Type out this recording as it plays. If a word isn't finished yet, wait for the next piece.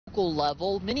local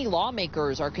level, many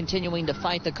lawmakers are continuing to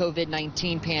fight the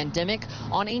COVID-19 pandemic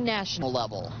on a national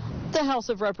level. The House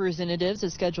of Representatives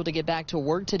is scheduled to get back to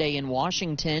work today in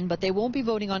Washington, but they won't be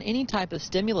voting on any type of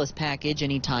stimulus package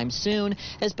anytime soon,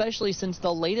 especially since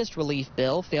the latest relief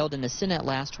bill failed in the Senate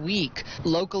last week.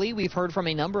 Locally, we've heard from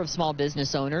a number of small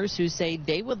business owners who say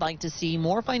they would like to see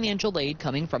more financial aid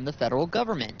coming from the federal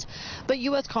government. But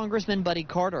U.S. Congressman Buddy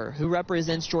Carter, who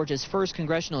represents Georgia's 1st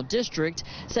Congressional District,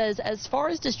 says as far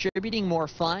as distributing more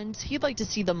funds, he'd like to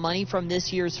see the money from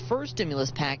this year's first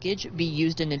stimulus package be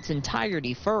used in its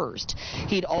entirety first.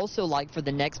 He'd also like for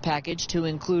the next package to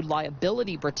include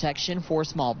liability protection for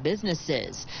small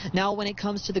businesses. Now, when it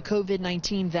comes to the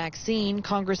COVID-19 vaccine,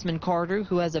 Congressman Carter,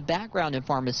 who has a background in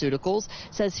pharmaceuticals,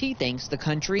 says he thinks the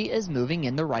country is moving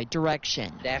in the right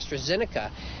direction.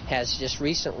 AstraZeneca has just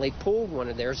recently pulled one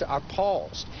of theirs, or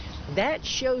paused. That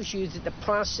shows you that the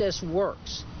process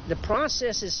works. The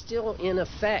process is still in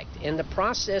effect, and the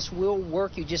process will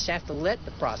work. You just have to let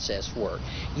the process work.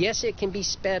 Yes, it can be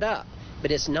sped up, but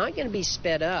it's not going to be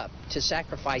sped up to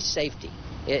sacrifice safety.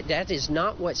 That is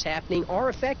not what's happening, or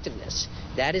effectiveness.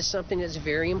 That is something that's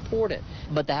very important.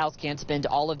 But the House can't spend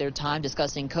all of their time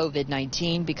discussing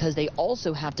COVID-19 because they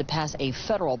also have to pass a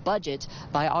federal budget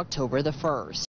by October the 1st.